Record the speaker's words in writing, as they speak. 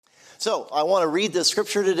So I want to read the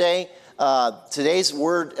scripture today. Today's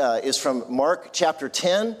word is from Mark chapter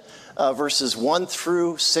 10, verses 1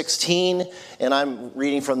 through 16, and I'm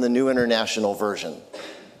reading from the New International Version.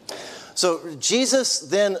 So Jesus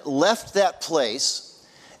then left that place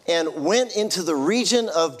and went into the region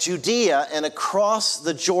of Judea and across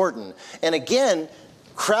the Jordan. And again,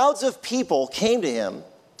 crowds of people came to him,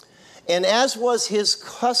 and as was his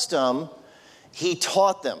custom, he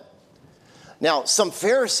taught them. Now, some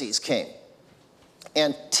Pharisees came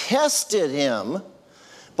and tested him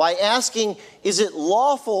by asking, "Is it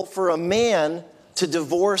lawful for a man to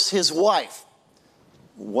divorce his wife?"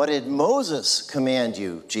 "What did Moses command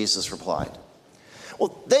you?" Jesus replied.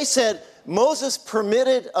 Well, they said, "Moses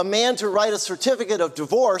permitted a man to write a certificate of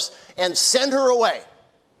divorce and send her away."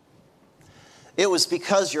 "It was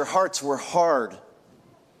because your hearts were hard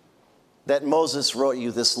that Moses wrote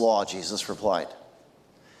you this law," Jesus replied.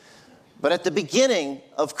 "But at the beginning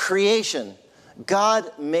of creation,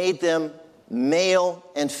 God made them male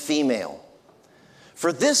and female.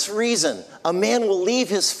 For this reason, a man will leave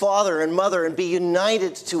his father and mother and be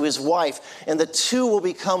united to his wife, and the two will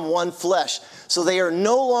become one flesh. So they are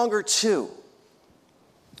no longer two,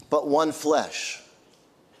 but one flesh.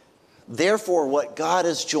 Therefore, what God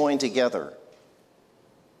has joined together,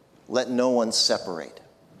 let no one separate."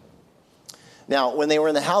 Now, when they were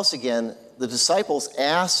in the house again, the disciples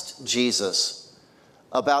asked Jesus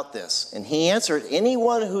about this. And he answered,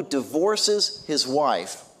 "Anyone who divorces his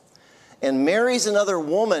wife and marries another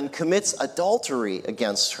woman commits adultery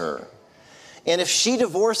against her. And if she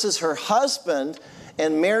divorces her husband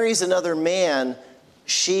and marries another man,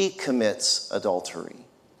 she commits adultery."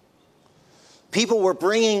 People were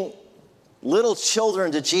bringing little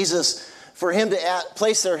children to Jesus for him to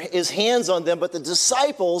place his hands on them, but the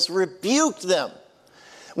disciples rebuked them.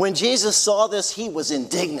 When Jesus saw this, he was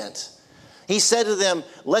indignant. He said to them,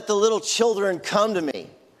 "Let the little children come to me,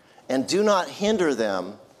 and do not hinder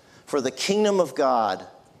them, for the kingdom of God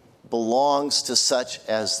belongs to such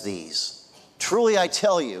as these. Truly I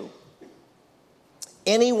tell you,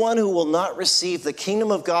 anyone who will not receive the kingdom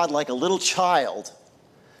of God like a little child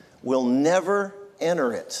will never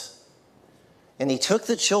enter it." And he took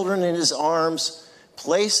the children in his arms,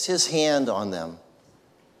 placed his hand on them,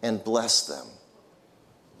 and blessed them.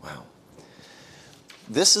 Wow.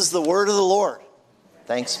 This is the word of the Lord.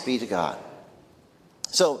 Thanks be to God.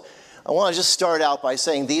 So I want to just start out by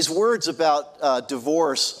saying these words about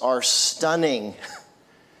divorce are stunning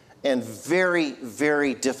and very,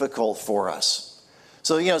 very difficult for us.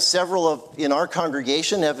 So, several in our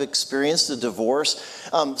congregation have experienced a divorce.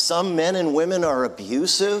 Some men and women are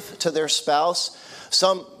abusive to their spouse.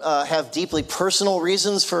 Some have deeply personal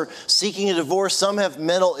reasons for seeking a divorce. Some have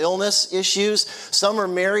mental illness issues. Some are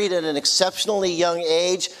married at an exceptionally young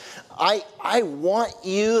age. I want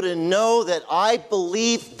you to know that I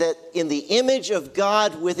believe that in the image of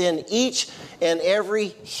God within each and every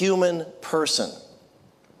human person.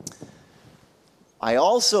 I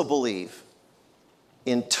also believe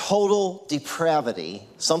in total depravity,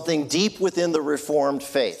 something deep within the Reformed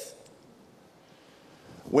faith.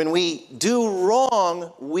 When we do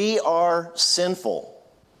wrong, we are sinful.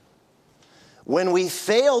 When we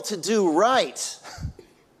fail to do right,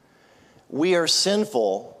 we are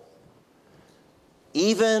sinful.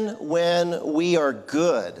 Even when we are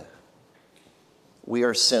good, we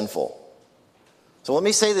are sinful. So let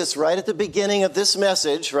me say this right at the beginning of this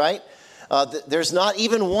message, right? There's not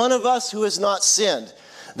even one of us who has not sinned.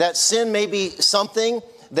 That sin may be something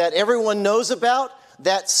that everyone knows about.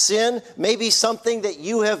 That sin may be something that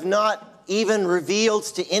you have not even revealed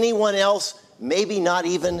to anyone else, maybe not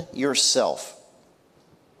even yourself.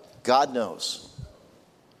 God knows.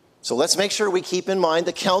 So let's make sure we keep in mind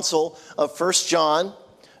the counsel of 1 John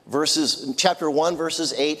chapter 1,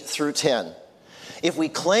 verses 8 through 10. If we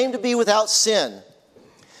claim to be without sin,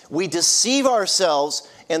 we deceive ourselves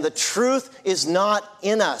and the truth is not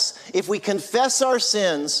in us. If we confess our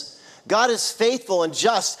sins, God is faithful and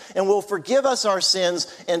just and will forgive us our sins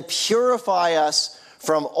and purify us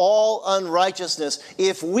from all unrighteousness.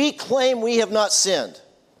 If we claim we have not sinned,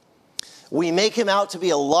 we make him out to be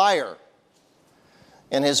a liar,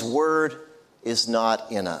 and his word is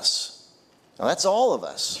not in us. Now that's all of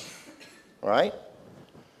us, right?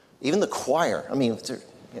 Even the choir,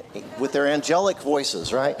 with their angelic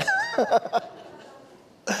voices, right?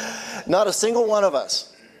 Not a single one of us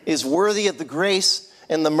is worthy of the grace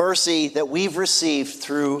and the mercy that we've received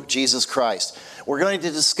through Jesus Christ. We're going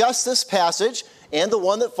to discuss this passage and the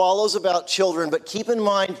one that follows about children, but keep in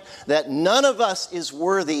mind that none of us is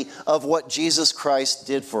worthy of what Jesus Christ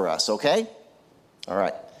did for us, okay? All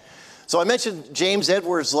right. So I mentioned James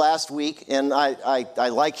Edwards last week, and I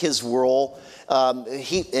like his role.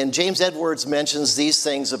 And James Edwards mentions these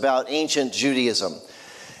things about ancient Judaism.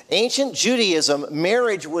 Ancient Judaism,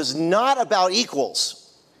 marriage was not about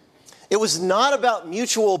equals. It was not about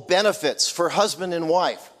mutual benefits for husband and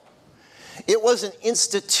wife. It was an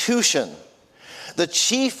institution. The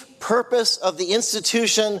chief purpose of the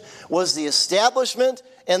institution was the establishment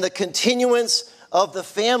and the continuance of the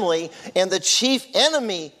family, and the chief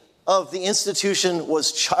enemy of the institution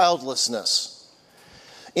was childlessness.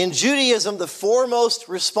 In Judaism, the foremost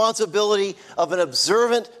responsibility of an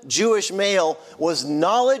observant Jewish male was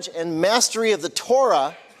knowledge and mastery of the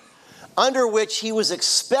Torah, under which he was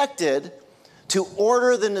expected to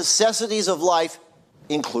order the necessities of life,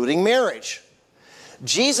 including marriage.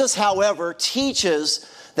 Jesus, however, teaches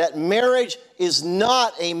that marriage is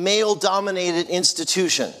not a male-dominated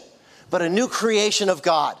institution, but a new creation of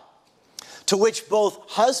God, to which both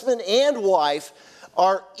husband and wife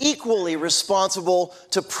are equally responsible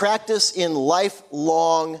to practice in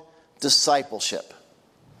lifelong discipleship.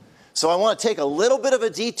 So I want to take a little bit of a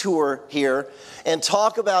detour here and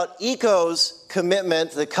talk about ECO's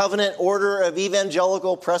commitment, the Covenant Order of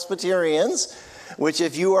Evangelical Presbyterians, which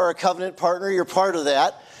if you are a covenant partner, you're part of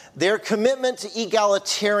that, their commitment to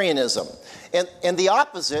egalitarianism, and the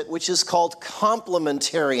opposite, which is called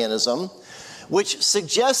complementarianism, which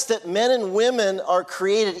suggests that men and women are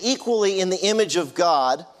created equally in the image of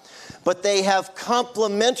God, but they have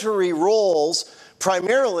complementary roles,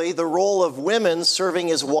 primarily the role of women serving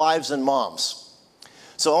as wives and moms.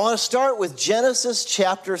 So I want to start with Genesis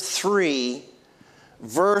chapter 3,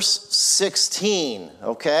 verse 16,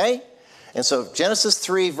 okay? And so Genesis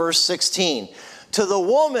 3, verse 16. To the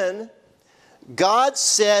woman, God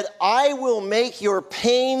said, I will make your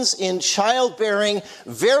pains in childbearing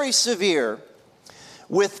very severe.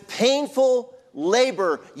 With painful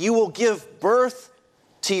labor, you will give birth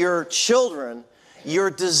to your children. Your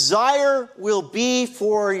desire will be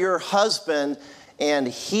for your husband, and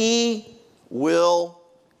he will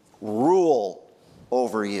rule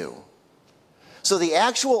over you. So the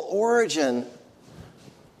actual origin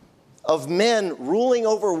of men ruling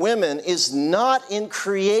over women is not in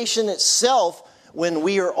creation itself when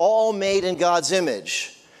we are all made in God's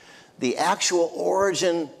image. The actual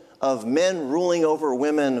origin of men ruling over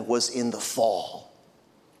women was in the fall.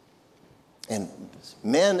 And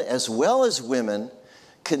men as well as women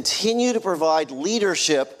continue to provide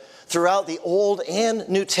leadership throughout the Old and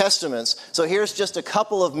New Testaments. So here's just a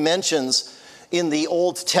couple of mentions in the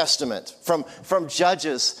Old Testament from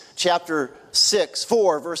Judges chapter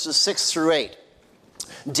 4, verses 6 through 8.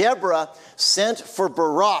 Deborah sent for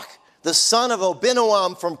Barak, the son of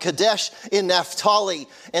Abinoam from Kadesh in Naphtali,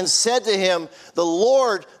 and said to him, the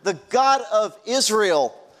Lord, the God of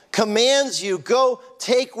Israel, commands you, go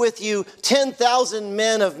take with you 10,000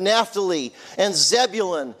 men of Naphtali and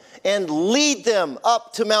Zebulun, and lead them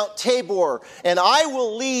up to Mount Tabor, and I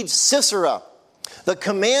will lead Sisera, the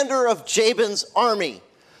commander of Jabin's army,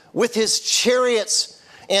 with his chariots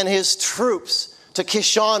and his troops to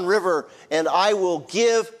Kishon River, and I will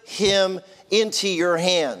give him into your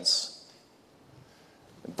hands.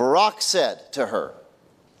 Barak said to her,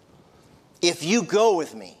 if you go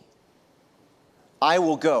with me, I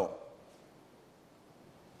will go.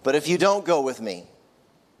 But if you don't go with me,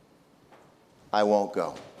 I won't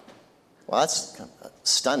go. Well, that's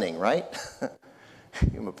stunning, right?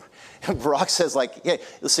 Barak says, like, hey,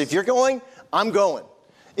 listen, if you're going, I'm going.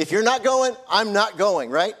 If you're not going, I'm not going,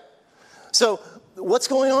 right? So what's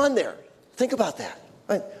going on there? Think about that.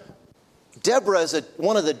 Right? Deborah is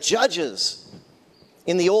one of the judges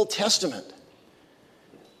in the Old Testament.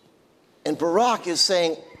 And Barak is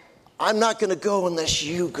saying, I'm not going to go unless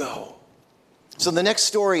you go. So the next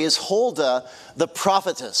story is Huldah, the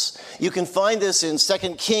prophetess. You can find this in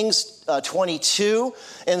 2 Kings 22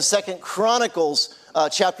 and 2 Chronicles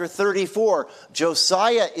chapter 34.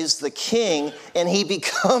 Josiah is the king, and he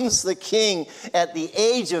becomes the king at the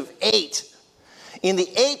age of 8. In the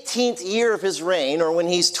 18th year of his reign, or when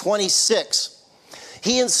he's 26,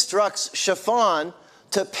 he instructs Shaphan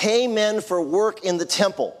to pay men for work in the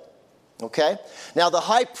temple. Okay? Now, the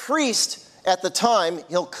high priest at the time,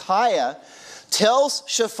 Hilkiah, tells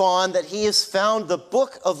Shaphan that he has found the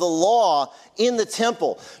book of the law in the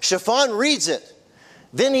temple. Shaphan reads it.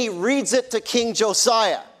 Then he reads it to King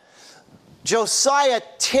Josiah. Josiah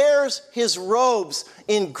tears his robes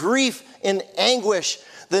in grief and anguish.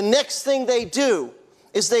 The next thing they do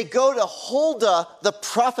is they go to Huldah, the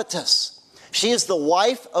prophetess. She is the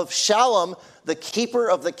wife of Shallum, the keeper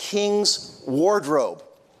of the king's wardrobe.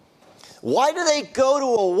 Why do they go to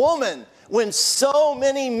a woman when so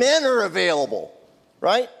many men are available,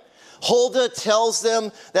 right? Huldah tells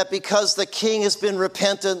them that because the king has been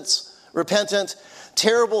repentant,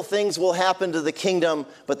 terrible things will happen to the kingdom,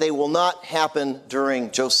 but they will not happen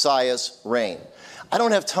during Josiah's reign. I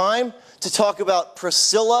don't have time to talk about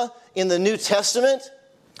Priscilla in the New Testament,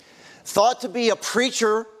 thought to be a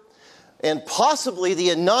preacher and possibly the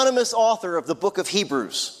anonymous author of the book of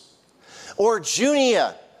Hebrews. Or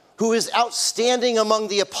Junia, who is outstanding among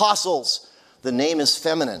the apostles. The name is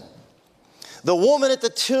feminine. The woman at the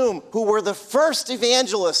tomb, who were the first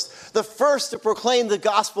evangelists, the first to proclaim the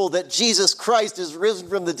gospel that Jesus Christ is risen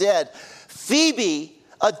from the dead. Phoebe,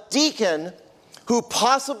 a deacon who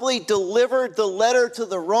possibly delivered the letter to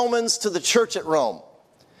the Romans to the church at Rome.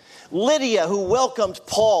 Lydia, who welcomed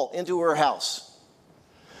Paul into her house.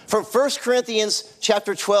 From 1 Corinthians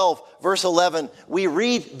chapter 12, verse 11, we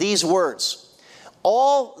read these words.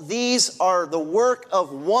 All these are the work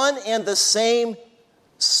of one and the same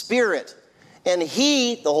Spirit, and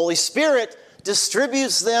He, the Holy Spirit,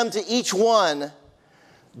 distributes them to each one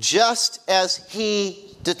just as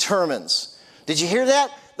He determines. Did you hear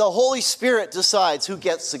that? The Holy Spirit decides who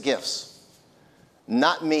gets the gifts.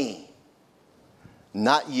 Not me.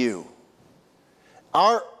 Not you.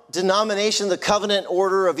 Our denomination, the Covenant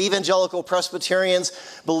Order of Evangelical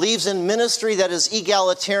Presbyterians, believes in ministry that is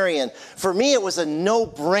egalitarian. For me, it was a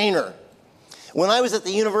no-brainer. When I was at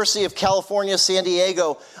the University of California, San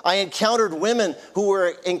Diego, I encountered women who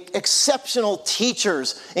were exceptional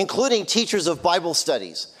teachers, including teachers of Bible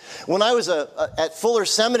studies. When I was at Fuller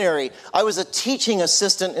Seminary, I was a teaching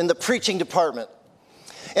assistant in the preaching department.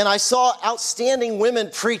 And I saw outstanding women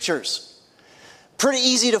preachers. Pretty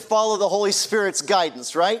easy to follow the Holy Spirit's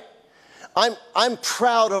guidance, right? I'm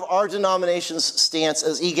proud of our denomination's stance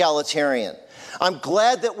as egalitarian. I'm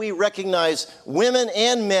glad that we recognize women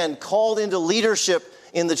and men called into leadership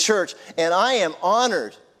in the church, and I am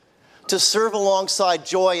honored to serve alongside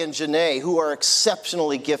Joy and Janae, who are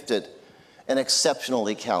exceptionally gifted and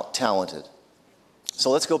exceptionally talented.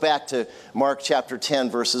 So let's go back to Mark chapter 10,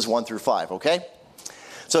 verses 1 through 5, okay?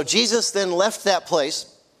 So Jesus then left that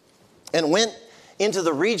place and went into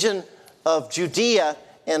the region of Judea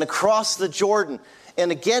and across the Jordan.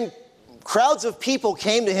 And again, crowds of people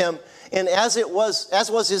came to him, and as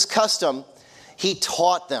was his custom, he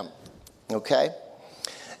taught them. Okay?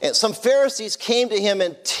 And some Pharisees came to him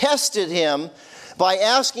and tested him by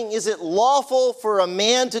asking, is it lawful for a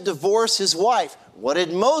man to divorce his wife? What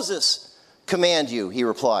did Moses command you? He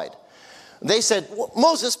replied. They said,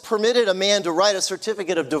 Moses permitted a man to write a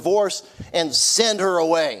certificate of divorce and send her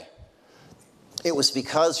away. It was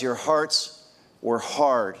because your hearts were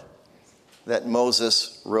hard that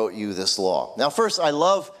Moses wrote you this law. Now, first, I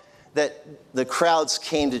love that the crowds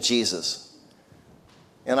came to Jesus.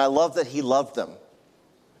 And I love that he loved them.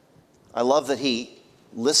 I love that he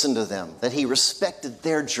listened to them, that he respected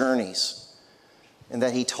their journeys, and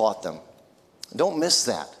that he taught them. Don't miss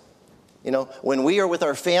that. You know, when we are with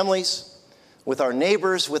our families, with our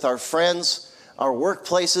neighbors, with our friends, our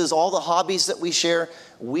workplaces, all the hobbies that we share,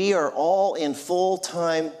 we are all in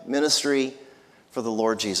full-time ministry for the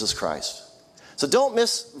Lord Jesus Christ. So don't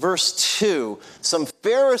miss verse 2. Some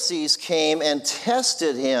Pharisees came and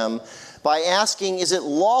tested him by asking, is it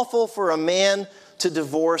lawful for a man to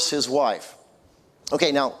divorce his wife?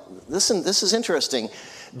 Okay, now listen, this is interesting.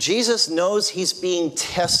 Jesus knows he's being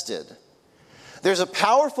tested. There's a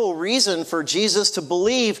powerful reason for Jesus to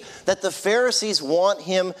believe that the Pharisees want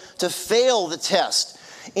him to fail the test.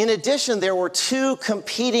 In addition, there were two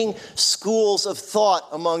competing schools of thought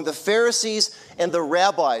among the Pharisees and the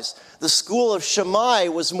rabbis. The school of Shammai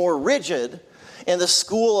was more rigid, and the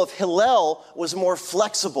school of Hillel was more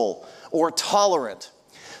flexible or tolerant.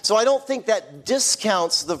 So I don't think that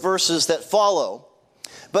discounts the verses that follow.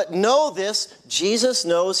 But know this, Jesus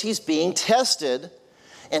knows he's being tested,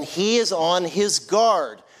 and he is on his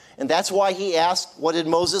guard. And that's why he asked, what did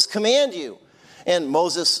Moses command you? And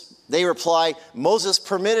they reply, Moses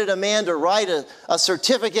permitted a man to write a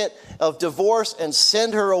certificate of divorce and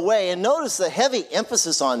send her away. And notice the heavy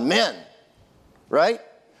emphasis on men, right?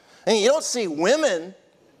 And you don't see women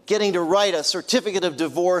getting to write a certificate of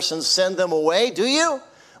divorce and send them away, do you?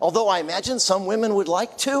 Although I imagine some women would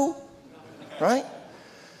like to, right?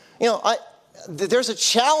 You know, there's a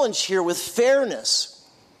challenge here with fairness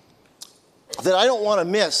that I don't want to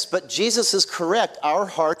miss, but Jesus is correct. Our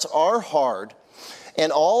hearts are hard,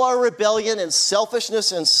 and all our rebellion and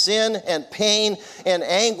selfishness and sin and pain and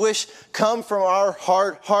anguish come from our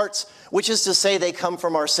hard hearts, which is to say they come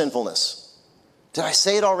from our sinfulness. Did I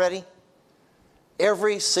say it already?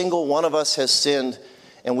 Every single one of us has sinned,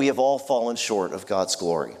 and we have all fallen short of God's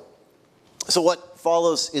glory. So what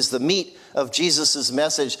follows is the meat of Jesus'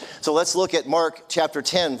 message. So let's look at Mark chapter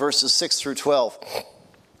 10, verses 6 through 12.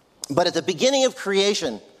 But at the beginning of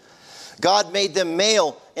creation, God made them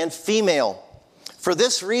male and female. For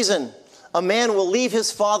this reason, a man will leave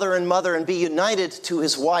his father and mother and be united to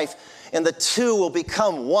his wife, and the two will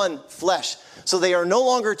become one flesh. So they are no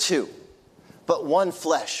longer two, but one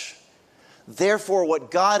flesh. Therefore,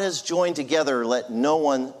 what God has joined together, let no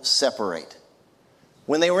one separate.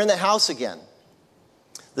 When they were in the house again,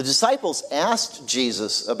 the disciples asked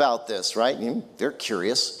Jesus about this, right? They're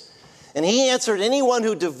curious. And he answered, anyone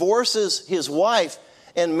who divorces his wife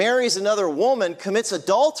and marries another woman commits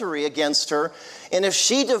adultery against her. And if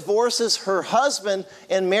she divorces her husband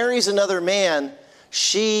and marries another man,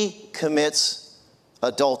 she commits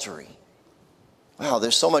adultery. Wow,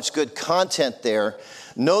 there's so much good content there.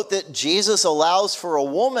 Note that Jesus allows for a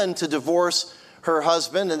woman to divorce her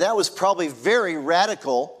husband, and that was probably very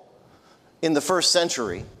radical in the first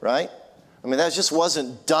century, right? I mean, that just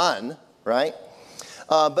wasn't done, right?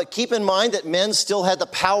 But keep in mind that men still had the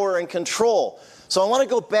power and control. So I want to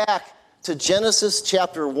go back to Genesis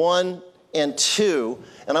chapter 1 and 2,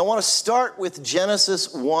 and I want to start with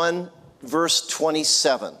Genesis 1, verse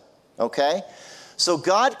 27, okay? So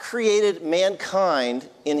God created mankind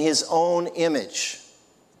in his own image.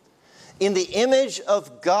 In the image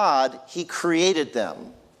of God, he created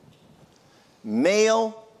them.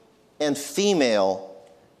 Male and female,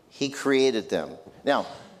 he created them. Now,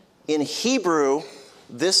 in Hebrew,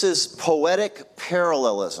 this is poetic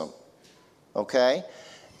parallelism, okay?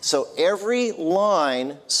 So every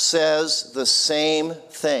line says the same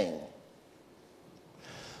thing.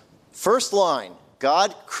 First line,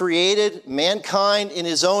 God created mankind in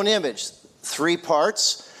his own image. 3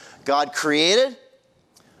 parts. God created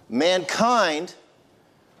mankind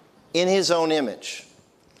in his own image.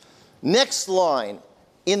 Next line,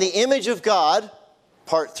 in the image of God,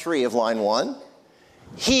 part 3 of line 1,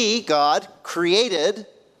 he, God, created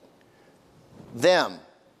them,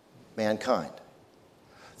 mankind.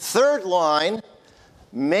 Third line,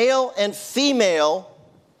 male and female,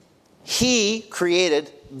 he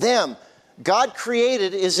created them. God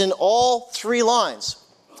created is in all 3 lines.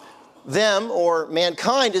 Them, or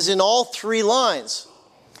mankind, is in all 3 lines.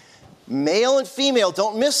 Male and female,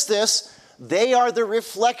 don't miss this. They are the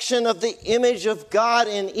reflection of the image of God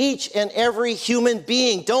in each and every human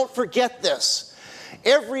being. Don't forget this.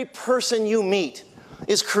 Every person you meet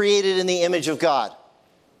is created in the image of God.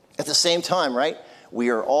 At the same time, right? We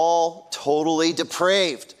are all totally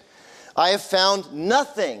depraved. I have found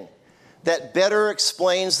nothing that better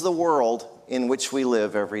explains the world in which we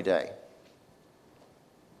live every day.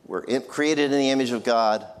 We're created in the image of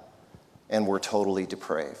God, and we're totally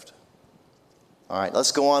depraved. All right,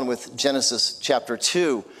 let's go on with Genesis chapter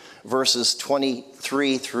 2, verses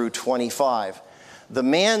 23 through 25. The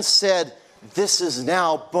man said, "This is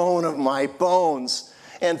now bone of my bones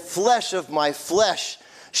and flesh of my flesh.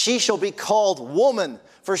 She shall be called woman,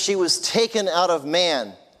 for she was taken out of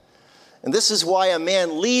man. And this is why a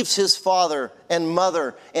man leaves his father and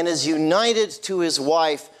mother and is united to his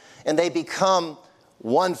wife, and they become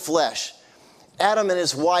one flesh." Adam and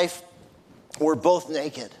his wife were both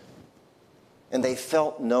naked, and they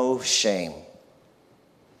felt no shame.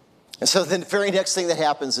 And so the very next thing that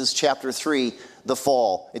happens is chapter 3, the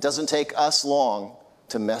fall. It doesn't take us long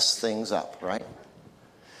to mess things up, right?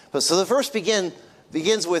 But so the verse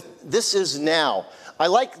begins with, "This is now." I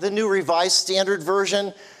like the New Revised Standard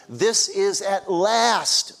Version. "This is at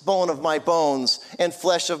last bone of my bones and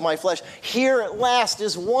flesh of my flesh. Here at last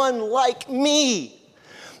is one like me."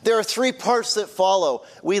 There are 3 parts that follow.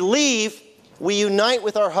 We leave, we unite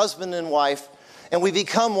with our husband and wife, and we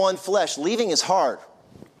become one flesh. Leaving is hard,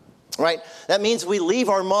 right? That means we leave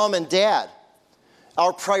our mom and dad.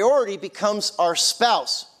 Our priority becomes our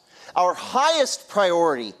spouse. Our highest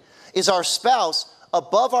priority is our spouse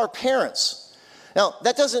above our parents. Now,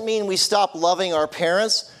 that doesn't mean we stop loving our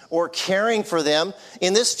parents or caring for them.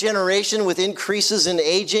 In this generation, with increases in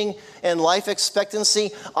aging and life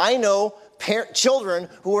expectancy, I know children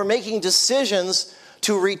who are making decisions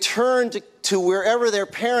to return to wherever their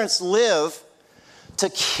parents live to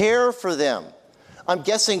care for them. I'm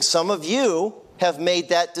guessing some of you have made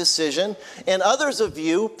that decision, and others of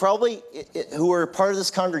you, probably who are part of this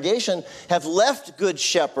congregation, have left Good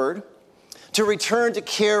Shepherd to return to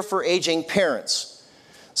care for aging parents.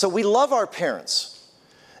 So we love our parents,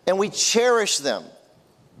 and we cherish them,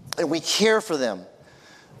 and we care for them.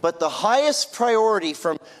 But the highest priority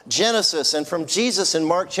from Genesis and from Jesus in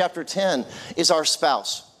Mark chapter 10 is our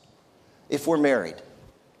spouse, if we're married.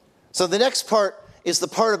 So the next part is the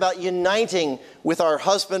part about uniting with our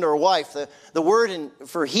husband or wife. The word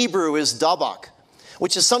for Hebrew is dabak.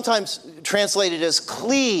 which is sometimes translated as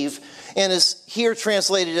cleave and is here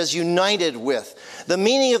translated as united with. The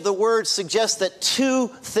meaning of the word suggests that two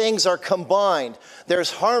things are combined. There's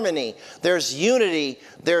harmony, there's unity,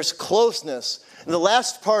 there's closeness. And the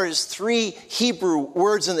last part is three Hebrew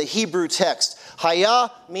words in the Hebrew text. Haya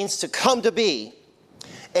means to come to be.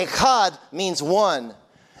 Echad means one.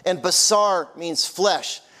 And basar means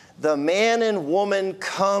flesh. The man and woman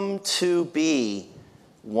come to be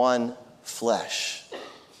one flesh.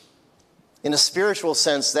 In a spiritual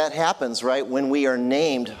sense, that happens, right, when we are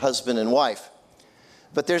named husband and wife.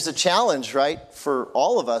 But there's a challenge, right, for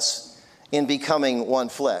all of us in becoming one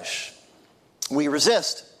flesh. We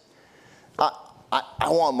resist. I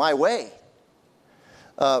want my way.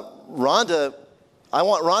 I want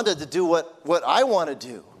Rhonda to do what I want to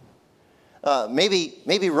do. Maybe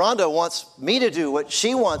Rhonda wants me to do what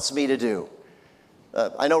she wants me to do.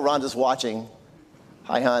 I know Rhonda's watching.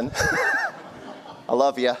 Hi, hon. I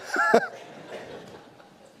love you.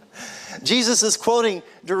 Jesus is quoting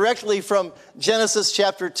directly from Genesis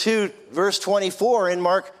chapter 2, verse 24, and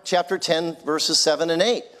Mark chapter 10, verses 7 and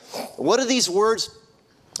 8. What do these words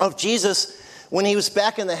of Jesus when he was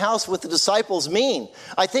back in the house with the disciples mean?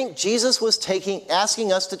 I think Jesus was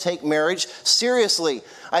asking us to take marriage seriously.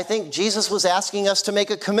 I think Jesus was asking us to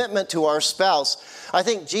make a commitment to our spouse. I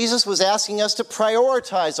think Jesus was asking us to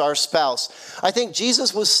prioritize our spouse. I think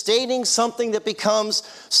Jesus was stating something that becomes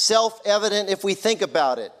self-evident if we think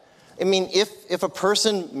about it. I mean, if a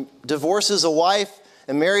person divorces a wife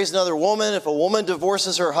and marries another woman, if a woman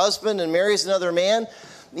divorces her husband and marries another man,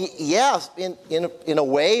 yeah, in a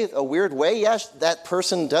way, a weird way, yes, that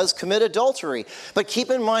person does commit adultery. But keep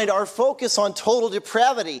in mind our focus on total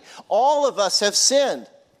depravity. All of us have sinned.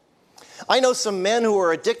 I know some men who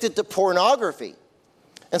are addicted to pornography,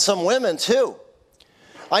 and some women too.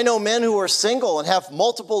 I know men who are single and have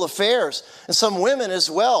multiple affairs, and some women as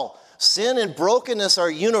well. Sin and brokenness are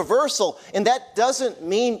universal, and that doesn't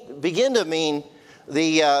begin to mean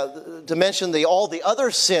to mention all the other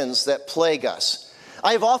sins that plague us.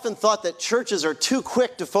 I've often thought that churches are too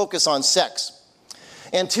quick to focus on sex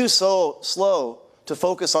and too slow to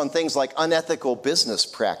focus on things like unethical business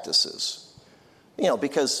practices.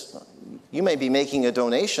 Because you may be making a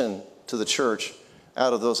donation to the church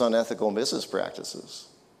out of those unethical business practices,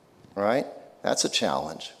 right? That's a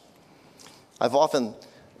challenge.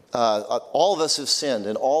 All of us have sinned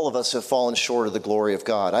and all of us have fallen short of the glory of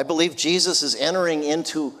God. I believe Jesus is entering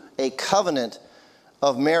into a covenant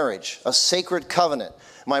of marriage, a sacred covenant.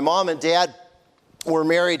 My mom and dad were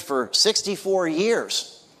married for 64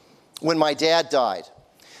 years when my dad died.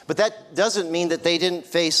 But that doesn't mean that they didn't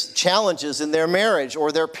face challenges in their marriage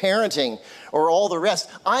or their parenting or all the rest.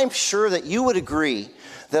 I'm sure that you would agree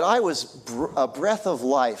that I was a breath of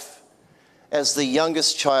life as the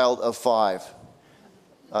youngest child of 5.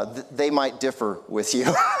 They might differ with you.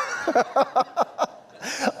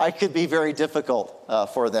 I could be very difficult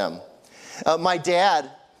for them. My dad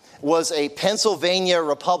was a Pennsylvania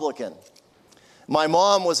Republican. My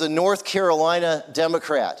mom was a North Carolina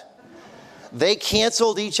Democrat. They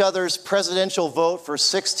canceled each other's presidential vote for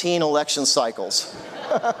 16 election cycles.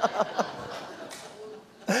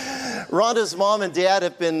 Rhonda's mom and dad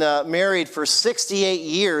have been married for 68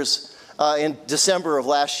 years in December of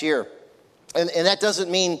last year. And that doesn't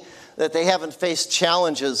mean that they haven't faced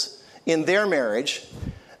challenges in their marriage,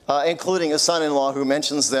 including a son-in-law who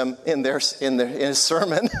mentions them in his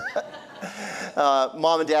sermon.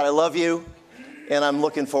 Mom and Dad, I love you, and I'm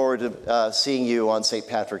looking forward to seeing you on St.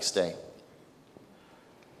 Patrick's Day.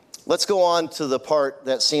 Let's go on to the part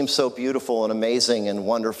that seems so beautiful and amazing and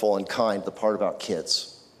wonderful and kind, the part about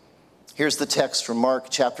kids. Here's the text from Mark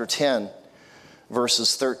chapter 10,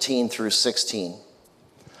 verses 13 through 16.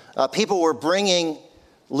 People were bringing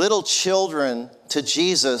little children to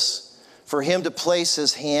Jesus for him to place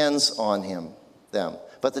his hands on them.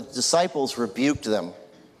 But the disciples rebuked them.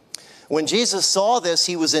 When Jesus saw this,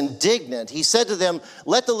 he was indignant. He said to them,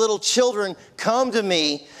 "Let the little children come to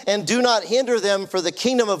me, and do not hinder them, for the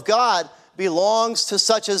kingdom of God belongs to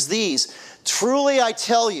such as these. Truly I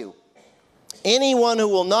tell you, anyone who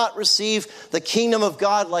will not receive the kingdom of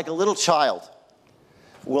God like a little child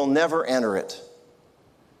will never enter it."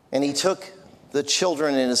 And he took the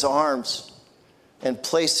children in his arms and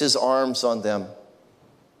placed his arms on them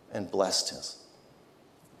and blessed us.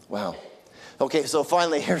 Wow. Okay, so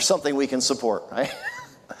finally, here's something we can support, right?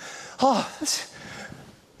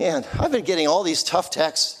 Man, I've been getting all these tough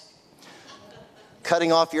texts.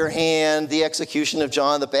 Cutting off your hand, the execution of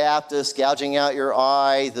John the Baptist, gouging out your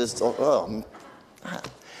eye. The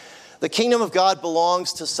kingdom of God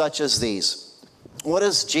belongs to such as these. What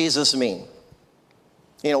does Jesus mean?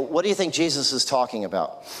 What do you think Jesus is talking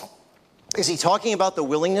about? Is he talking about the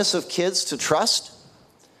willingness of kids to trust?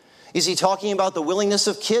 Is he talking about the willingness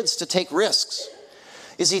of kids to take risks?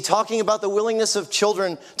 Is he talking about the willingness of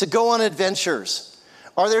children to go on adventures?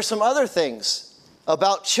 Are there some other things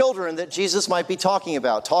about children that Jesus might be talking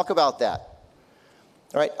about? Talk about that.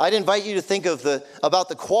 All right, I'd invite you to think about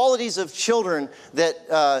the qualities of children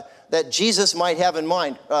that Jesus might have in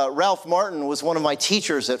mind. Ralph Martin was one of my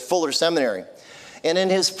teachers at Fuller Seminary. And in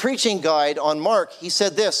his preaching guide on Mark, he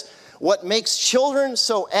said this: what makes children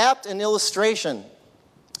so apt an illustration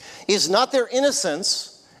is not their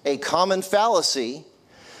innocence, a common fallacy,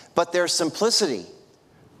 but their simplicity,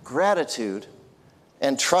 gratitude,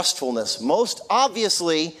 and trustfulness. Most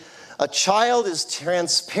obviously, a child is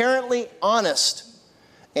transparently honest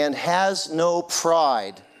and has no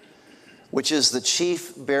pride, which is the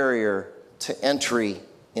chief barrier to entry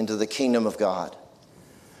into the kingdom of God.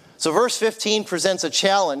 So verse 15 presents a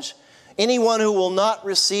challenge. Anyone who will not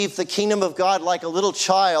receive the kingdom of God like a little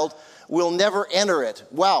child will never enter it.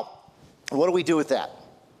 Wow. What do we do with that?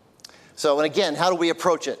 So, and again, how do we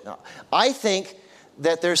approach it? Now, I think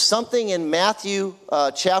that there's something in Matthew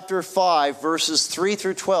chapter 5, verses 3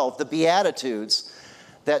 through 12, the Beatitudes,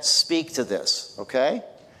 that speak to this, okay?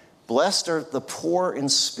 Blessed are the poor in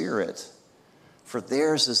spirit, for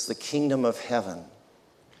theirs is the kingdom of heaven.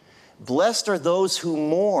 Blessed are those who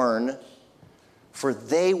mourn, for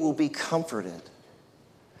they will be comforted.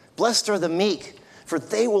 Blessed are the meek, for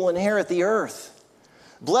they will inherit the earth.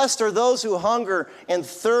 Blessed are those who hunger and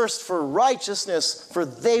thirst for righteousness, for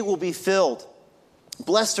they will be filled.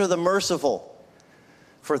 Blessed are the merciful,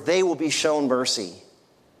 for they will be shown mercy.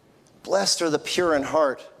 Blessed are the pure in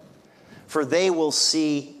heart, for they will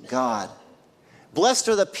see God. Blessed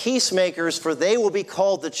are the peacemakers, for they will be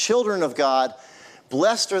called the children of God.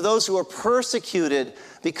 Blessed are those who are persecuted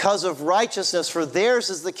because of righteousness, for theirs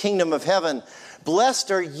is the kingdom of heaven.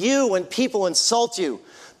 Blessed are you when people insult you,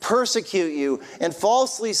 persecute you, and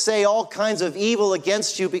falsely say all kinds of evil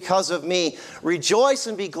against you because of me. Rejoice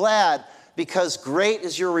and be glad, because great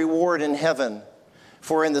is your reward in heaven.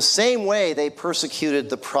 For in the same way they persecuted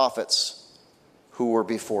the prophets who were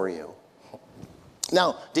before you.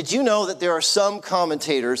 Now, did you know that there are some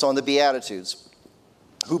commentators on the Beatitudes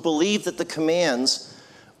who believe that the commands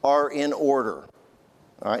are in order?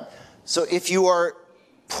 All right. So if you are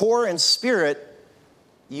poor in spirit,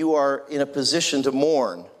 you are in a position to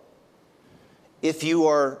mourn. If you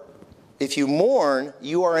mourn,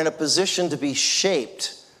 you are in a position to be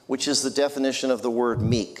shaped, which is the definition of the word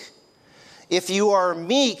meek. If you are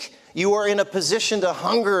meek, you are in a position to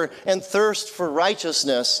hunger and thirst for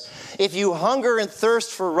righteousness. If you hunger and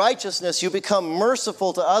thirst for righteousness, you become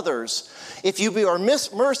merciful to others. If you are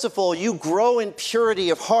merciful, you grow in purity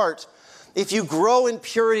of heart. If you grow in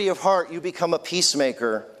purity of heart, you become a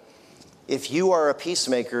peacemaker. If you are a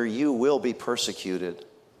peacemaker, you will be persecuted.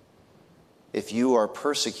 If you are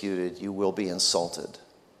persecuted, you will be insulted.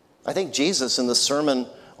 I think Jesus in the Sermon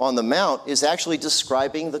on the Mount is actually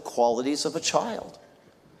describing the qualities of a child.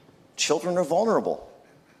 Children are vulnerable.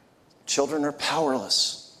 Children are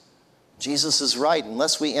powerless. Jesus is right.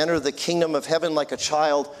 Unless we enter the kingdom of heaven like a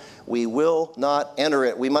child, we will not enter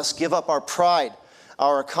it. We must give up our pride,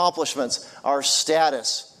 our accomplishments, our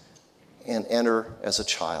status, and enter as a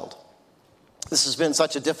child. This has been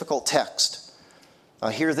such a difficult text.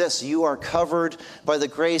 Hear this: you are covered by the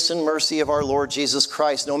grace and mercy of our Lord Jesus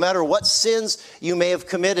Christ. No matter what sins you may have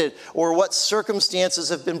committed or what circumstances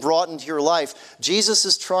have been brought into your life, Jesus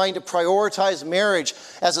is trying to prioritize marriage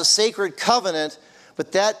as a sacred covenant,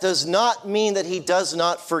 but that does not mean that he does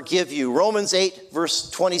not forgive you. Romans 8, verse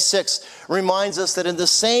 26 reminds us that in the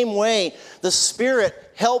same way the Spirit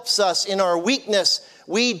helps us in our weakness.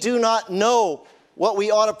 We do not know what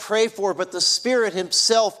we ought to pray for, but the Spirit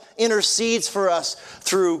himself intercedes for us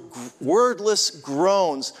through wordless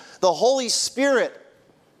groans. The Holy Spirit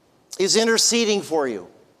is interceding for you.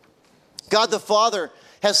 God the Father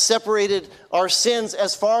has separated our sins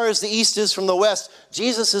as far as the east is from the west.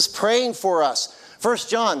 Jesus is praying for us. 1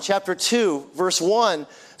 John chapter 2, verse 1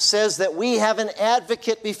 says that we have an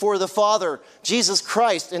advocate before the Father, Jesus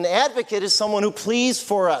Christ. An advocate is someone who pleads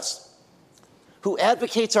for us, who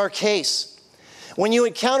advocates our case. When you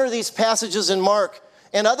encounter these passages in Mark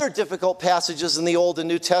and other difficult passages in the Old and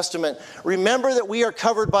New Testament, remember that we are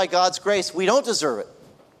covered by God's grace. We don't deserve it.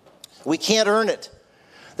 We can't earn it.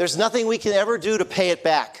 There's nothing we can ever do to pay it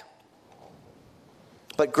back.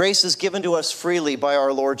 But grace is given to us freely by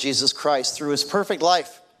our Lord Jesus Christ through his perfect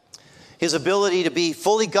life, his ability to be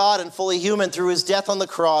fully God and fully human through his death on the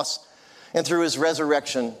cross and through his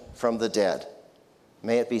resurrection from the dead.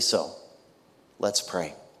 May it be so. Let's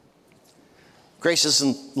pray. Gracious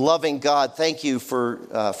and loving God, thank you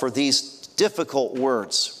for these difficult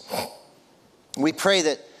words. We pray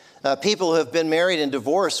that people who have been married and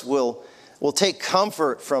divorced will take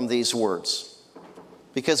comfort from these words,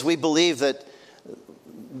 because we believe that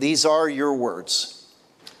these are your words.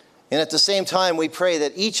 And at the same time, we pray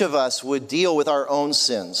that each of us would deal with our own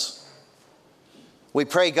sins. We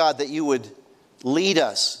pray, God, that you would lead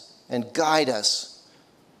us and guide us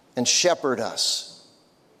and shepherd us.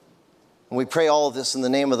 And we pray all of this in the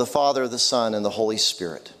name of the Father, the Son, and the Holy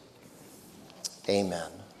Spirit. Amen.